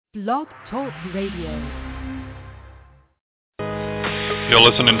Blog Talk Radio. You're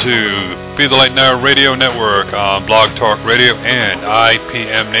listening to Be the Light Now Radio Network on Blog Talk Radio and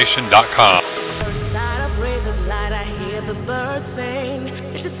IPMNation.com. First light of rays of light, I hear the birds sing.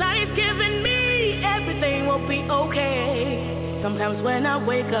 If the sun is giving me, everything will be okay. Sometimes when I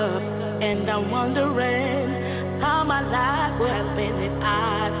wake up and I'm wondering how my life would have been if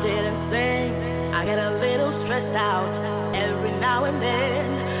I didn't sing, I get a little stressed out every now and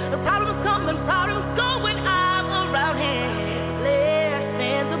then. The problems come and problems go when I'm around here. Blessed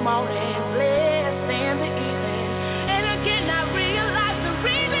in the morning, blessed in the evening. And again I realize the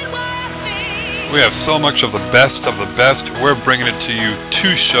reason why I sing. We have so much of the best of the best. We're bringing it to you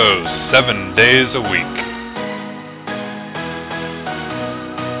 2 shows, 7 days a week.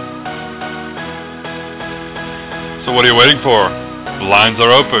 So what are you waiting for? The lines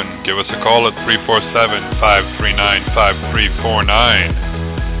are open. Give us a call at 347-539-5349.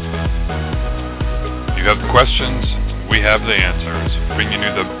 You have the questions, we have the answers, bringing you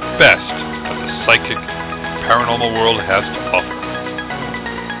the best that the psychic paranormal world has to offer.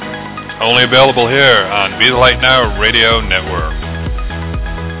 Only available here on Be the Light Now Radio Network.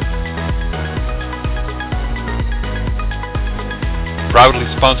 Proudly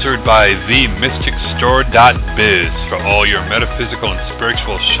sponsored by TheMysticStore.biz for all your metaphysical and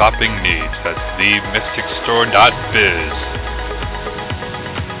spiritual shopping needs. That's TheMysticStore.biz.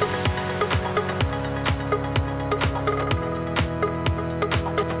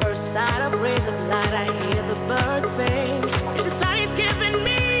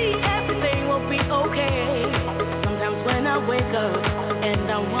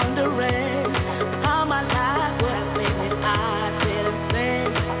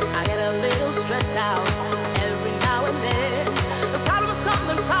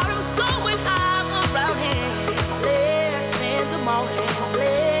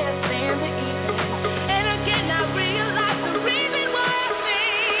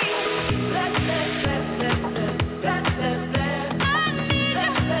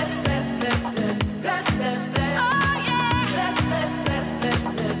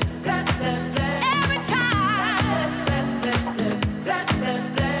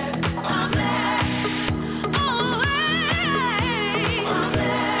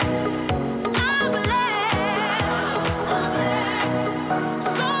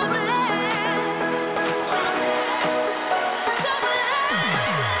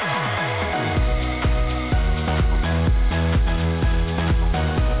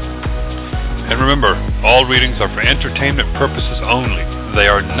 Remember, all readings are for entertainment purposes only. They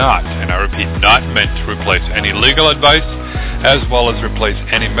are not, and I repeat, not meant to replace any legal advice, as well as replace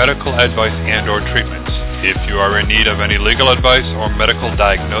any medical advice and or treatments. If you are in need of any legal advice or medical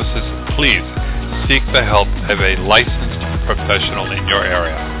diagnosis, please seek the help of a licensed professional in your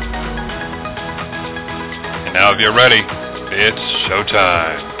area. And now if you're ready, it's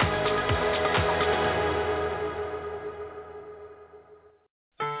showtime.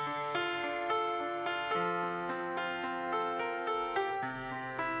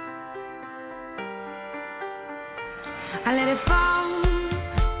 I let it fall,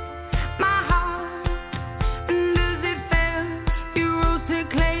 my heart, and as it fell, you rose to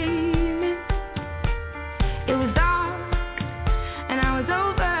claim it. It was dark, and I was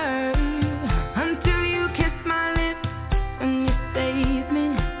over, until you kissed my lips, and you saved me.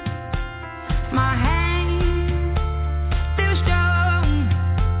 My hand, still strong,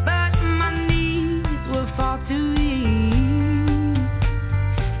 but my knees were far too weak.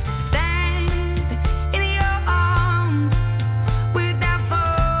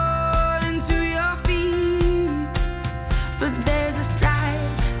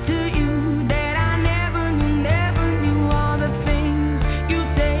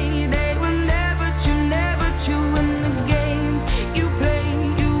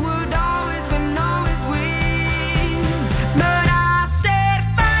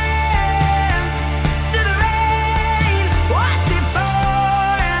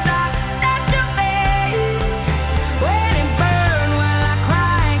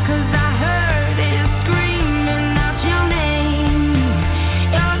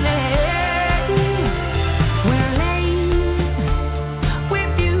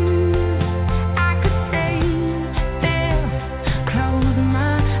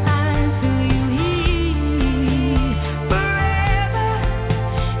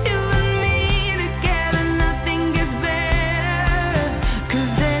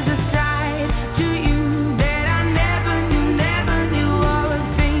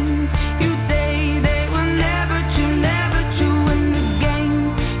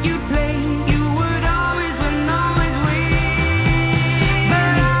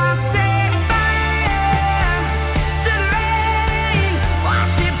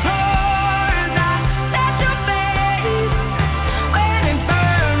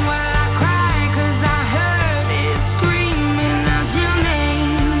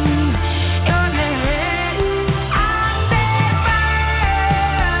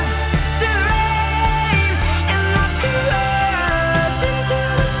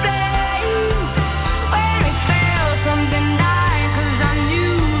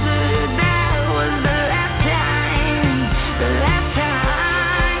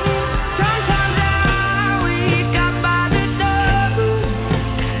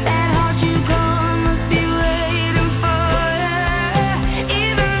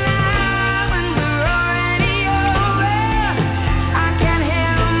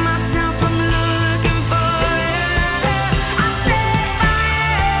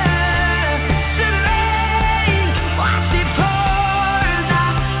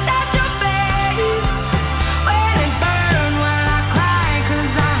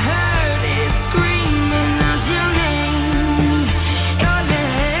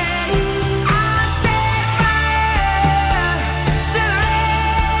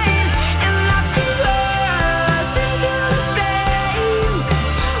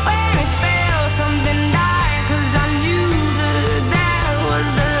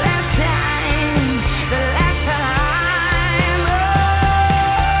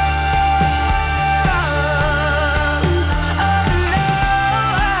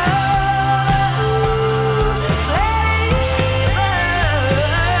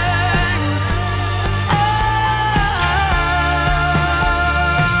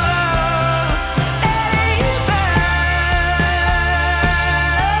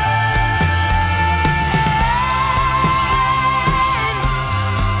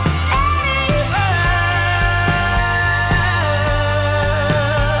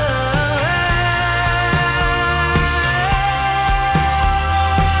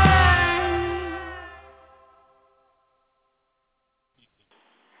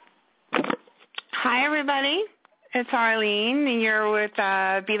 Arlene. You're with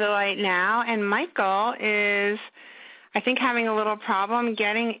Be the Light Now, and Michael is, I think, having a little problem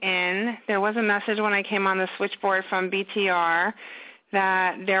getting in. There was a message when I came on the switchboard from BTR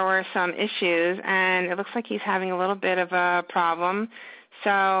that there were some issues, and it looks like he's having a little bit of a problem. So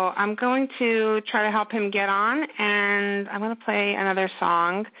I'm going to try to help him get on, and I'm going to play another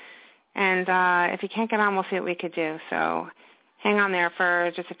song. And if he can't get on, we'll see what we could do. So hang on there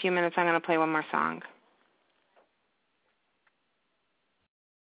for just a few minutes. I'm going to play one more song.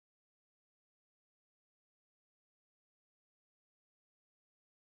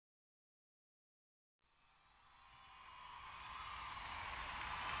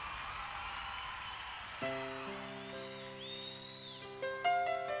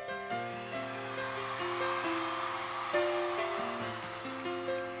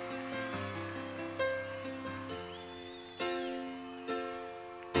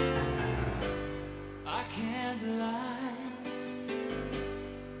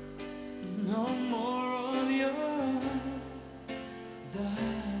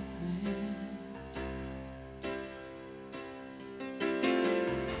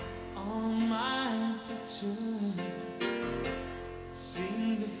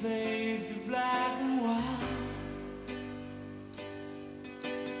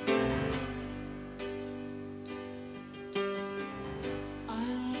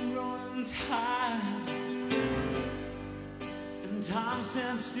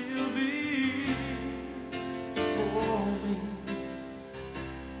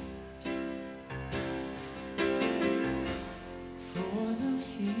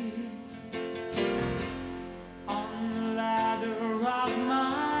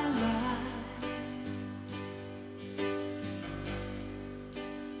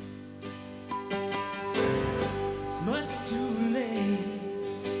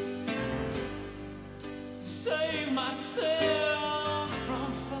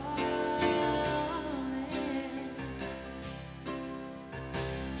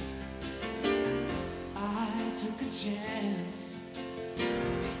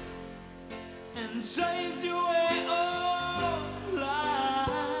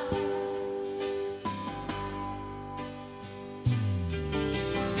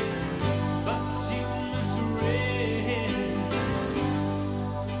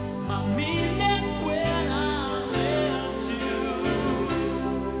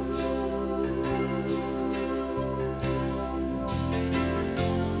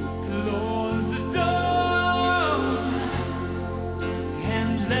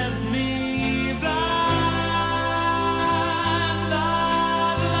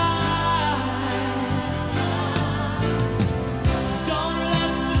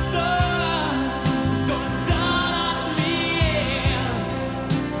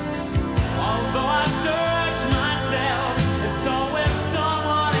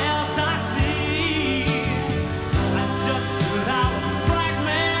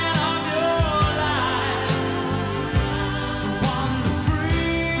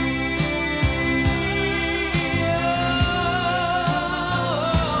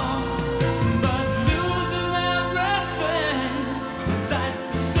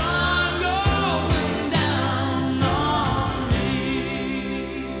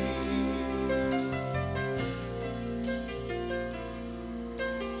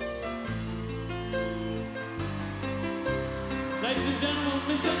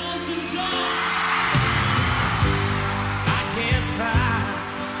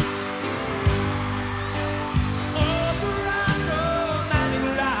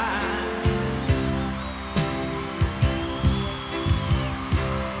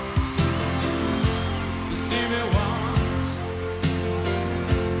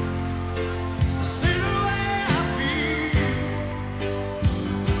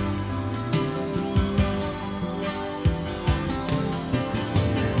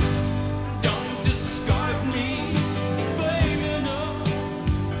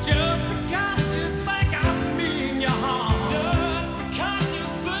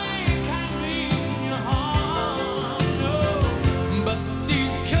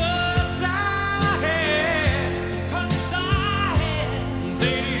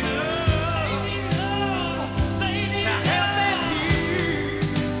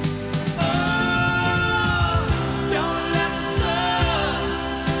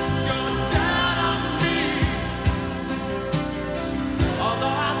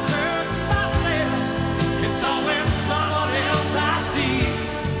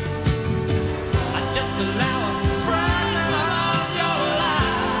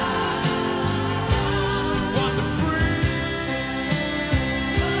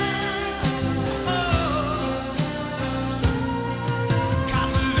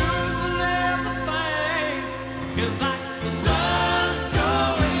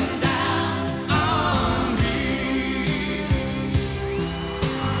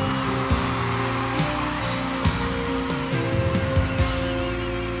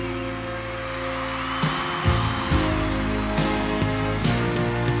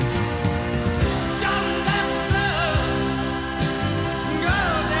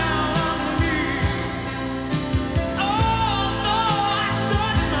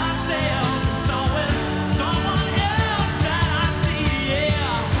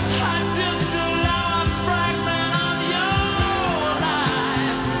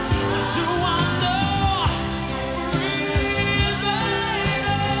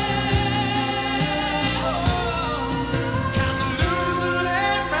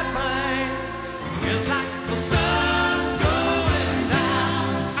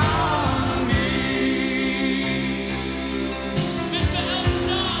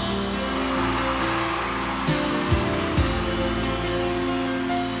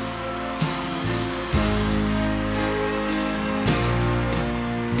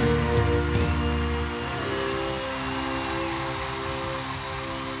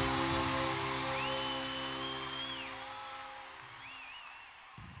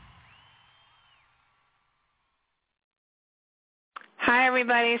 Hi,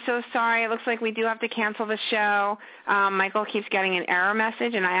 everybody. So sorry. It looks like we do have to cancel the show. Michael keeps getting an error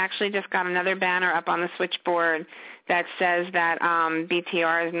message, and I actually just got another banner up on the switchboard that says that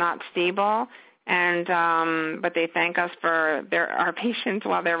BTR is not stable, and but they thank us for our patience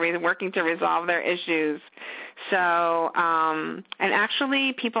while they're working to resolve their issues. So, and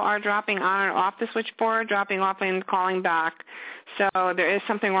actually people are dropping on and off the switchboard, dropping off and calling back. So there is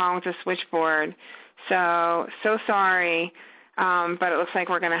something wrong with the switchboard. So sorry. But it looks like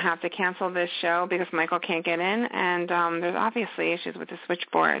we're going to have to cancel this show because Michael can't get in, and there's obviously issues with the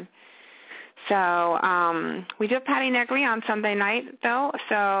switchboard. So we do have Patty Negri on Sunday night, though,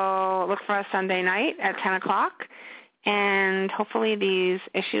 so look for us Sunday night at 10 o'clock, and hopefully these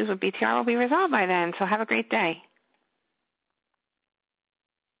issues with BTR will be resolved by then. So have a great day.